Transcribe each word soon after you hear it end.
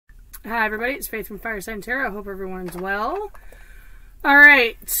Hi everybody, it's Faith from FireSign Tarot. I hope everyone's well.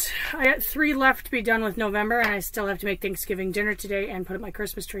 Alright, I got 3 left to be done with November, and I still have to make Thanksgiving dinner today and put up my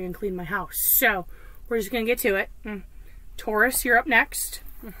Christmas tree and clean my house. So, we're just going to get to it. Taurus, you're up next.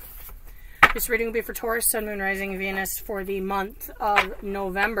 This reading will be for Taurus, Sun, Moon, Rising, Venus for the month of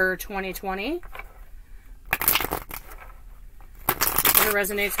November 2020. If it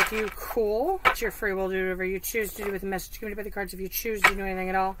resonates with you, cool. It's your free will to do whatever you choose to do with the message given by the cards. If you choose to do anything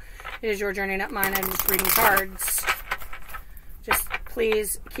at all, it is your journey, not mine. I'm just reading cards. Just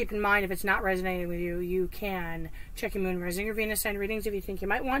please keep in mind, if it's not resonating with you, you can check your Moon, Rising, or Venus sign readings if you think you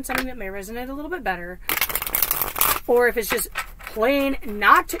might want something that may resonate a little bit better. Or if it's just plain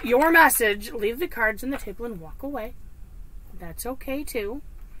not your message, leave the cards on the table and walk away. That's okay too.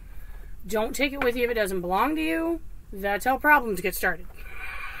 Don't take it with you if it doesn't belong to you. That's how problems get started.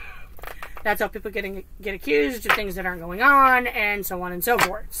 That's how people get accused of things that aren't going on, and so on and so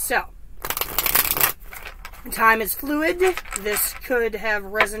forth. So, time is fluid. This could have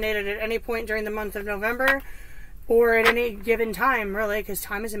resonated at any point during the month of November, or at any given time, really, because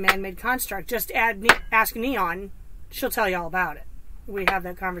time is a man-made construct. Just ask Neon. She'll tell you all about it. We have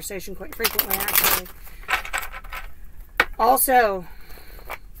that conversation quite frequently, actually. Also,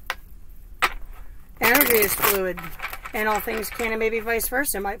 energy is fluid, and all things can and maybe vice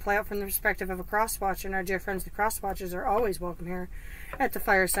versa. It might play out from the perspective of a cross-watcher, and our dear friends, the cross-watchers, are always welcome here at the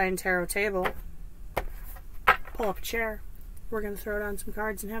FireSign Tarot table. Pull up a chair. We're going to throw down some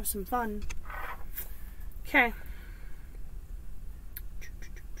cards and have some fun. Okay.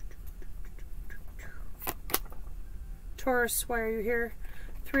 Taurus, why are you here?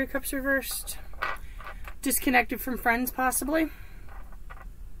 3 of Cups reversed. Disconnected from friends, possibly.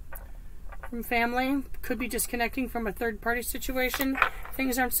 From family. Could be disconnecting from a third-party situation.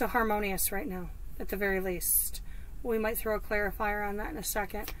 Things aren't so harmonious right now, at the very least. We might throw a clarifier on that in a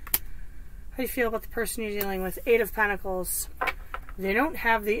second. How do you feel about the person you're dealing with? 8 of Pentacles. They don't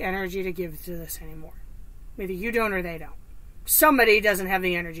have the energy to give to this anymore. Either you don't or they don't. Somebody doesn't have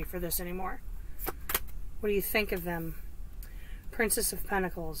the energy for this anymore. What do you think of them? Princess of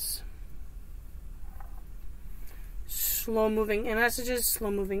Pentacles. Slow-moving messages,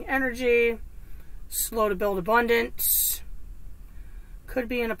 slow-moving energy, slow to build abundance. Could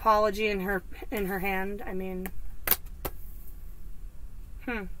be an apology in her hand. I mean,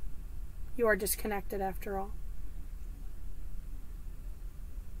 you are disconnected after all.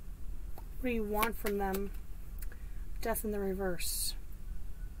 What do you want from them? Death in the reverse.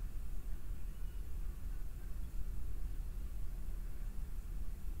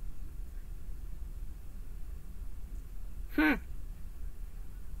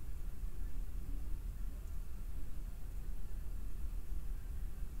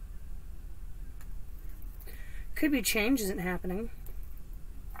 Could be change isn't happening.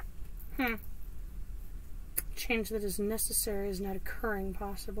 Change that is necessary is not occurring,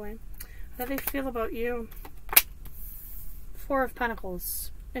 possibly. How do they feel about you? 4 of Pentacles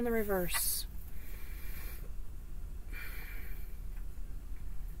in the reverse.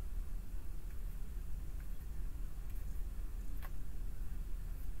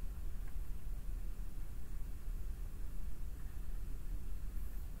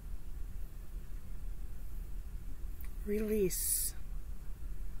 Release.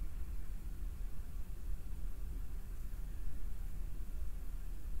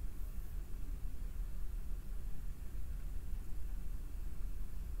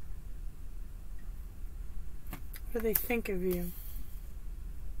 What do they think of you?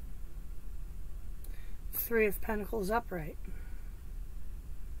 3 of Pentacles upright.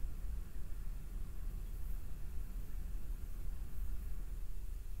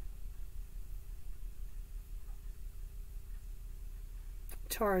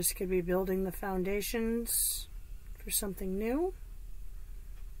 Taurus could be building the foundations for something new.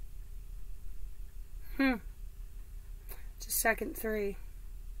 It's a second 3.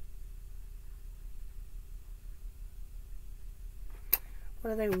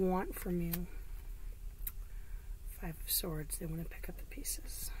 What do they want from you? 5 of Swords. They want to pick up the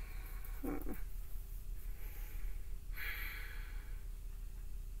pieces.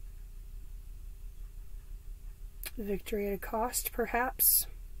 Victory at a cost, perhaps.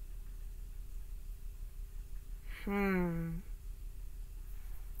 We'll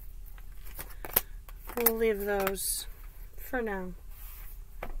leave those for now.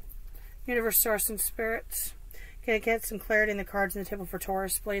 Universe, Source, and Spirit. Okay, get some clarity in the cards on the table for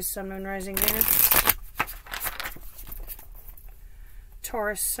Taurus, please. Sun, Moon, Rising, Venus.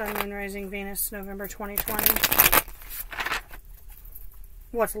 Taurus, Sun, Moon, Rising, Venus, November 2020.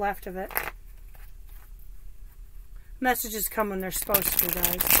 What's left of it? Messages come when they're supposed to,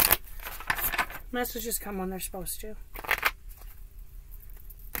 guys. Messages come when they're supposed to.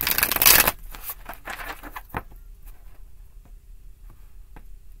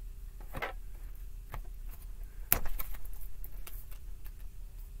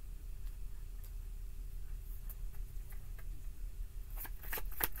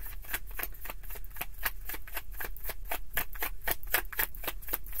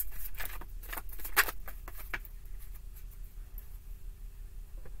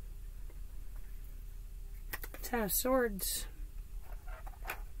 Ten of Swords.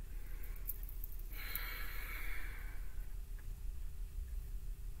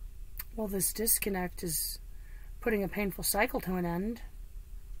 Well, this disconnect is putting a painful cycle to an end.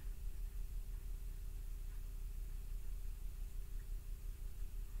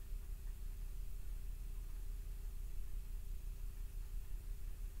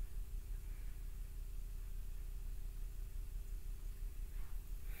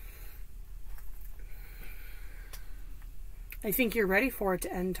 I think you're ready for it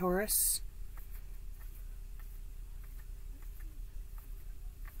to end, Taurus.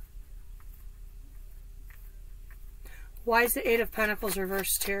 Why is the Eight of Pentacles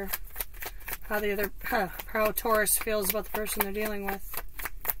reversed here? How Taurus feels about the person they're dealing with.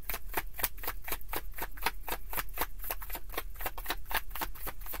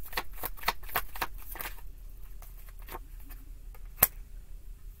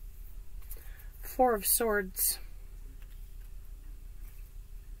 Four of Swords.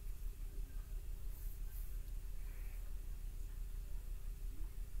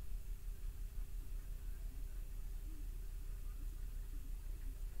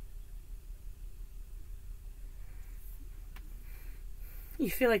 You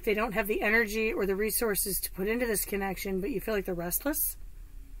feel like they don't have the energy or the resources to put into this connection, but you feel like they're restless.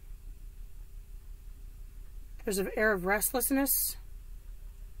 There's an air of restlessness.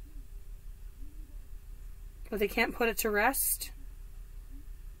 But they can't put it to rest.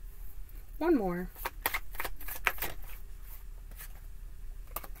 One more.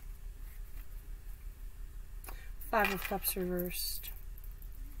 Five of Cups reversed.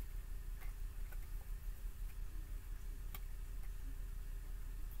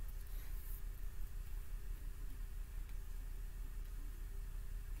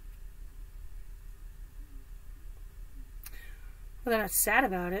 Well, they're not sad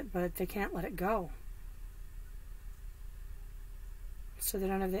about it, but they can't let it go. So they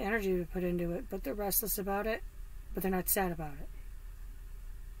don't have the energy to put into it, but they're restless about it, but they're not sad about it.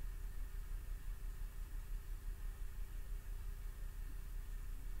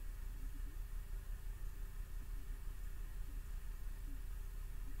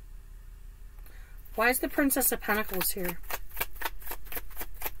 Why is the Princess of Pentacles here?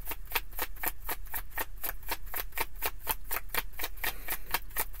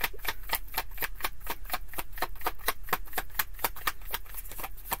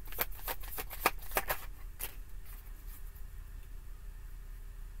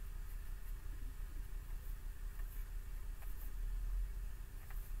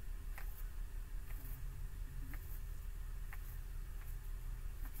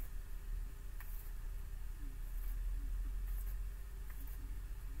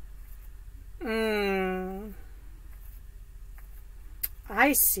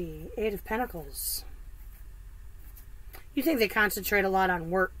 I see. Eight of Pentacles. You think they concentrate a lot on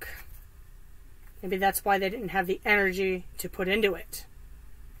work. Maybe that's why they didn't have the energy to put into it.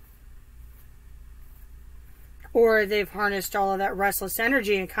 Or they've harnessed all of that restless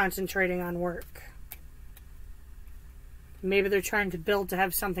energy and concentrating on work. Maybe they're trying to build to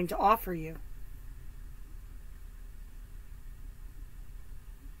have something to offer you.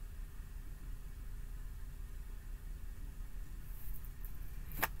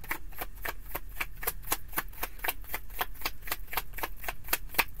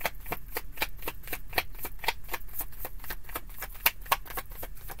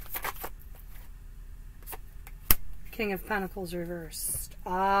 King of Pentacles reversed.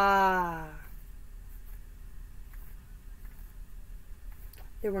 Ah.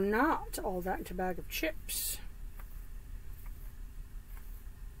 They were not all that into a bag of chips.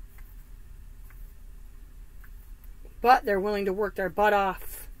 But they're willing to work their butt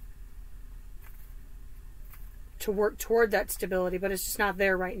off to work toward that stability, but it's just not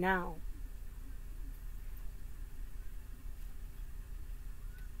there right now.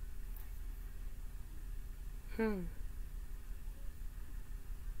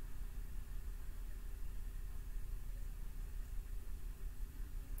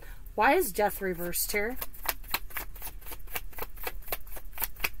 Why is Death reversed here?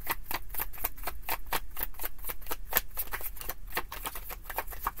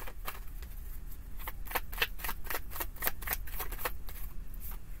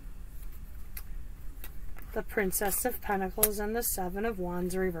 the Princess of Pentacles and the Seven of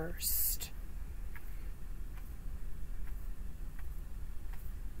Wands reversed.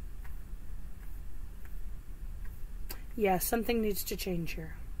 Yeah, something needs to change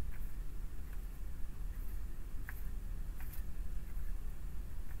here.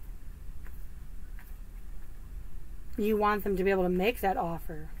 You want them to be able to make that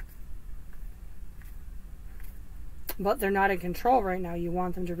offer. But they're not in control right now. You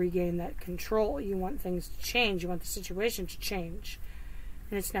want them to regain that control. You want things to change. You want the situation to change.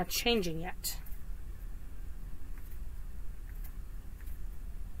 And it's not changing yet.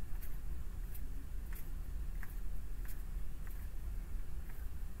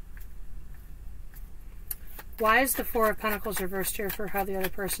 Why is the Four of Pentacles reversed here for how the other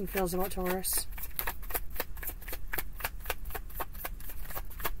person feels about Taurus?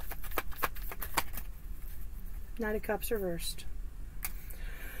 Knight of Cups reversed.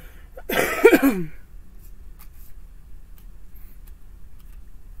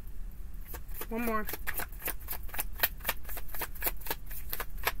 One more.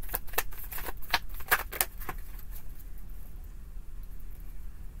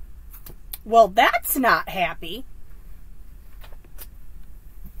 Well, that's not happy.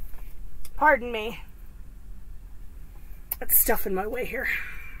 Pardon me. That's stuff in my way here.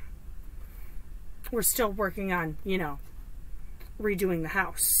 We're still working on, you know, redoing the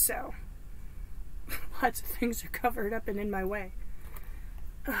house, so lots of things are covered up and in my way.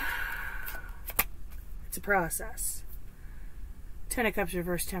 It's a process. Ten of Cups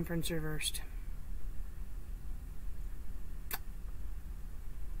reversed, Temperance reversed.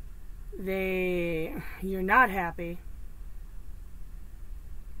 You're not happy.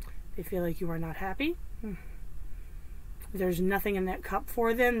 They feel like you are not happy. There's nothing in that cup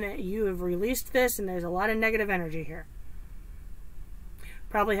for them, that you have released this, and there's a lot of negative energy here.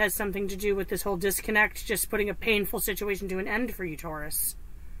 Probably has something to do with this whole disconnect, just putting a painful situation to an end for you, Taurus.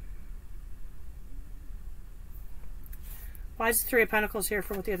 Why is the Three of Pentacles here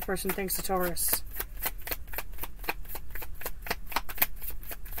for what the other person thinks of Taurus?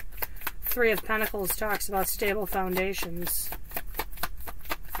 Three of Pentacles talks about stable foundations.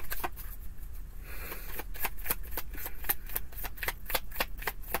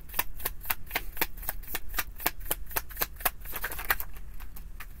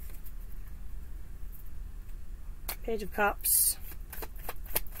 Page of Cups.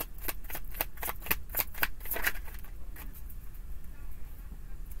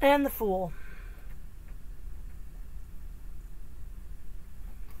 And the Fool.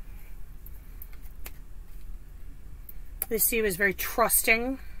 They see you as very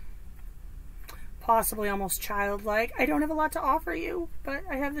trusting, possibly almost childlike. I don't have a lot to offer you, but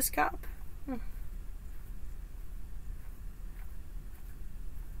I have this cup.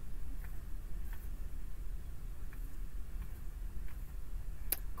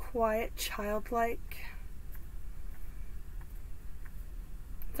 Quiet, childlike.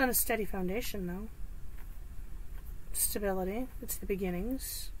 It's on a steady foundation, though. Stability. It's the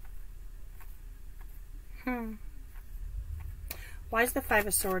beginnings. Why is the Five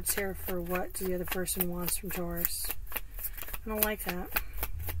of Swords here for what the other person wants from Taurus? I don't like that.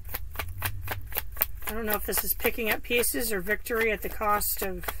 I don't know if this is picking up pieces or victory at the cost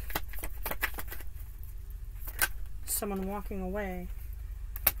of someone walking away.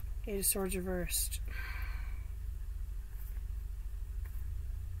 Eight of Swords reversed.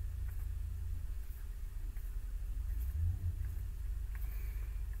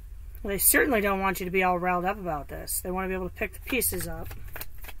 Well, they certainly don't want you to be all riled up about this. They want to be able to pick the pieces up.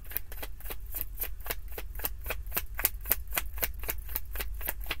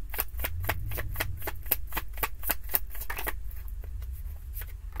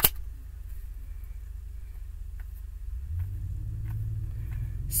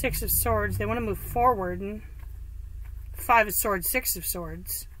 Six of Swords. They want to move forward. And Five of Swords, Six of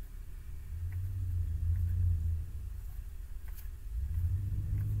Swords.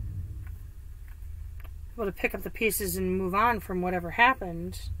 Able to pick up the pieces and move on from whatever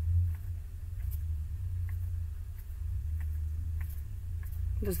happened.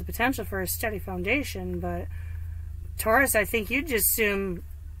 There's the potential for a steady foundation, but Taurus, I think you'd just assume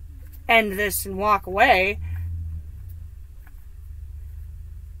end this and walk away.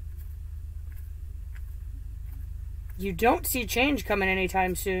 You don't see change coming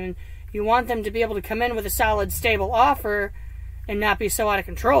anytime soon. You want them to be able to come in with a solid, stable offer and not be so out of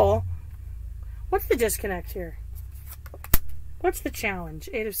control. What's the disconnect here? What's the challenge?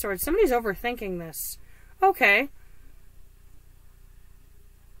 Eight of Swords. Somebody's overthinking this. Okay.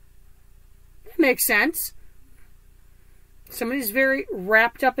 That makes sense. Somebody's very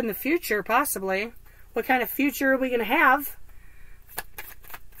wrapped up in the future, possibly. What kind of future are we going to have?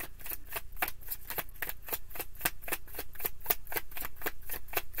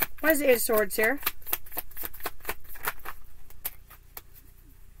 Why is the Eight of Swords here?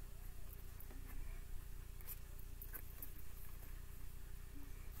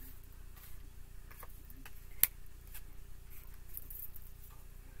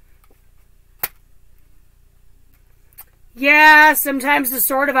 Yeah, sometimes the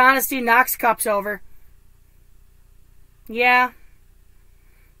Sword of Honesty knocks cups over. Yeah.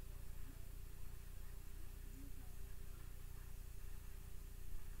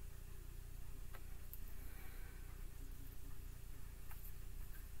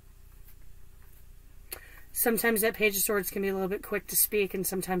 Sometimes that Page of Swords can be a little bit quick to speak, and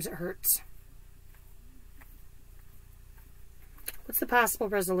sometimes it hurts. What's the possible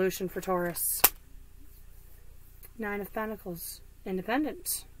resolution for Taurus? Nine of Pentacles.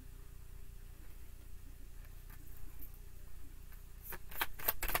 Independence.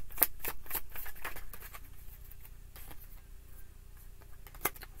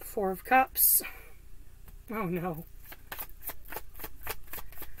 Four of Cups. Oh no.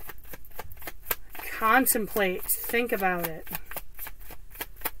 Contemplate. Think about it.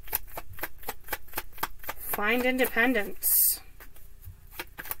 Find independence.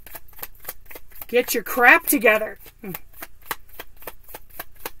 Get your crap together.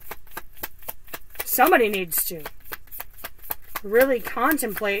 Somebody needs to really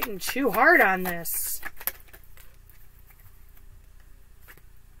contemplate and chew hard on this.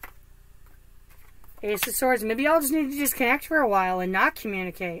 Ace of Swords. Maybe y'all just need to disconnect for a while and not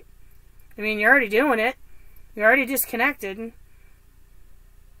communicate. I mean, you're already doing it. You're already disconnected.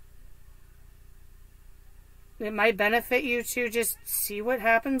 It might benefit you to just see what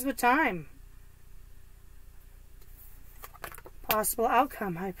happens with time. Possible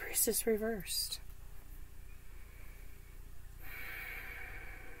outcome. High Priestess reversed.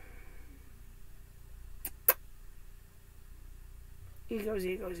 Egos,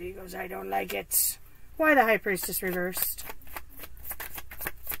 egos, egos. I don't like it. Why the High Priestess reversed?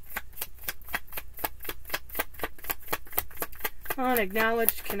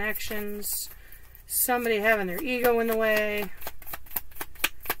 Unacknowledged connections. Somebody having their ego in the way.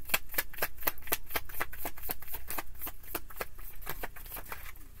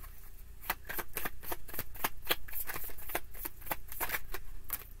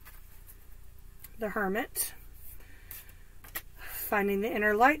 The Hermit. Finding the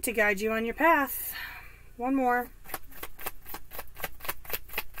inner light to guide you on your path. One more.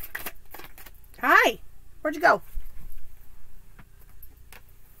 Hi! Where'd you go?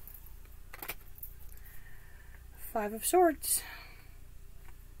 Five of Swords.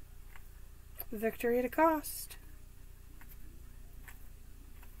 Victory at a cost.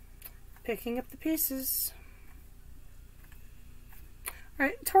 Picking up the pieces.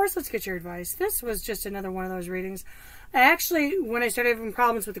 Alright, Taurus, let's get your advice. This was just another one of those readings. I actually, when I started having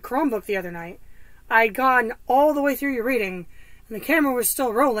problems with the Chromebook the other night, I'd gone all the way through your reading, and the camera was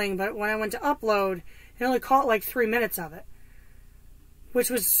still rolling, but when I went to upload, it only caught like 3 minutes of it. Which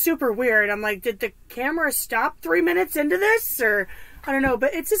was super weird. I'm like, did the camera stop 3 minutes into this? Or, I don't know,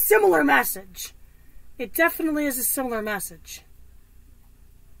 but it's a similar message. It definitely is a similar message.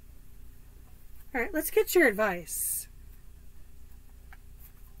 Alright, let's get your advice.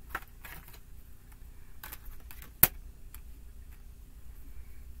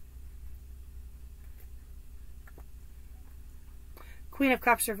 Queen of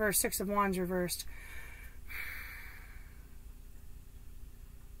Cups reversed, Six of Wands reversed.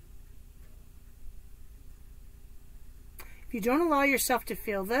 If you don't allow yourself to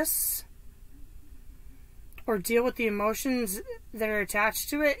feel this, or deal with the emotions that are attached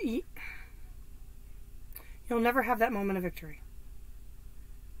to it, you'll never have that moment of victory.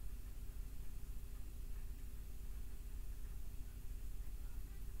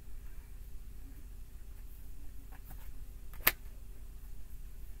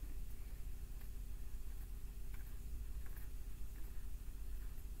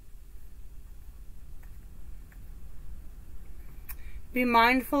 Be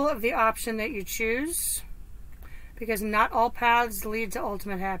mindful of the option that you choose, because not all paths lead to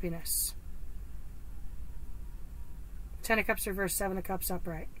ultimate happiness. Ten of Cups reversed, Seven of Cups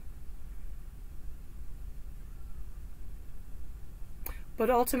upright. But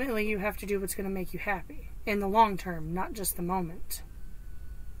ultimately, you have to do what's going to make you happy in the long term, not just the moment.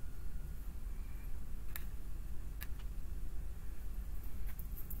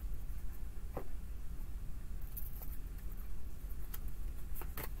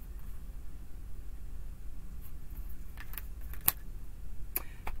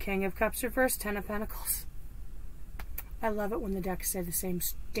 King of Cups reversed, 10 of Pentacles. I love it when the decks say the same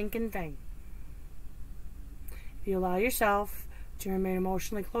stinking thing. If you allow yourself to remain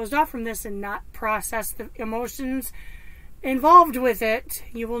emotionally closed off from this and not process the emotions involved with it,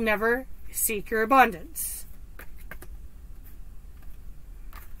 you will never seek your abundance.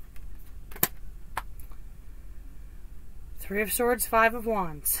 Three of Swords, Five of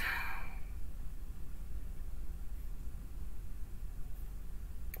Wands.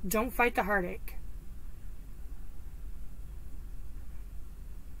 Don't fight the heartache.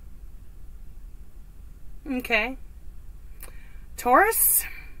 Okay. Taurus,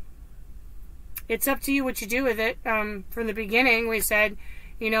 it's up to you what you do with it. From the beginning, we said,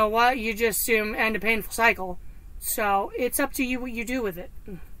 you know what, you just end a painful cycle. So it's up to you what you do with it.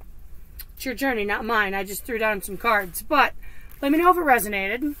 It's your journey, not mine. I just threw down some cards. But let me know if it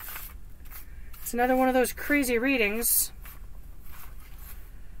resonated. It's another one of those crazy readings.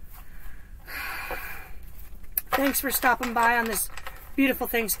 Thanks for stopping by on this beautiful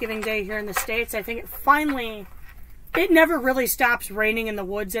Thanksgiving Day here in the States. I think it never really stops raining in the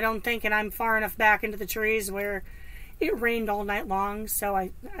woods, I don't think, and I'm far enough back into the trees where it rained all night long, so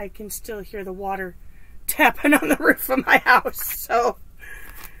I can still hear the water tapping on the roof of my house. So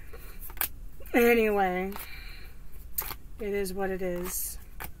anyway, it is what it is.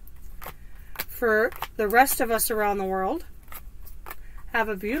 For the rest of us around the world, have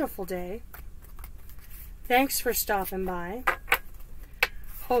a beautiful day. Thanks for stopping by.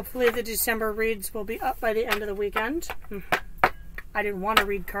 Hopefully the December reads will be up by the end of the weekend. I didn't want to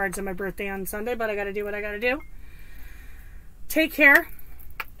read cards on my birthday on Sunday, but I got to do what I got to do. Take care,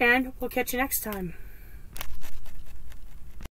 and we'll catch you next time.